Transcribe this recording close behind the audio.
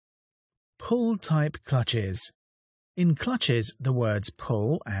Pull-type clutches. In clutches, the words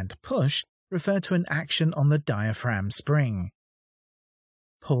pull and push refer to an action on the diaphragm spring.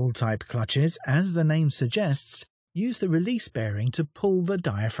 Pull-type clutches, as the name suggests, use the release bearing to pull the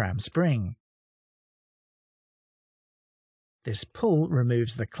diaphragm spring. This pull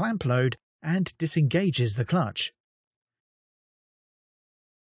removes the clamp load and disengages the clutch.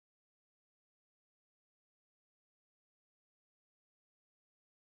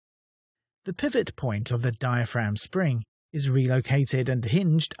 The pivot point of the diaphragm spring is relocated and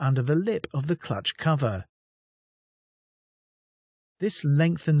hinged under the lip of the clutch cover. This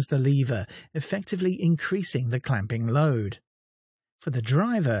lengthens the lever, effectively increasing the clamping load. For the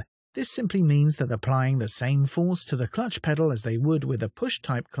driver, this simply means that applying the same force to the clutch pedal as they would with a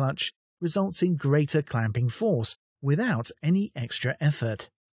push-type clutch results in greater clamping force without any extra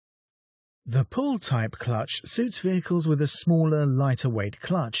effort. The pull-type clutch suits vehicles with a smaller, lighter weight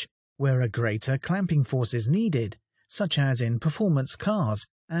clutch, where a greater clamping force is needed, such as in performance cars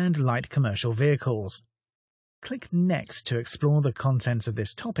and light commercial vehicles. Click Next to explore the contents of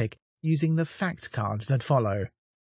this topic using the fact cards that follow.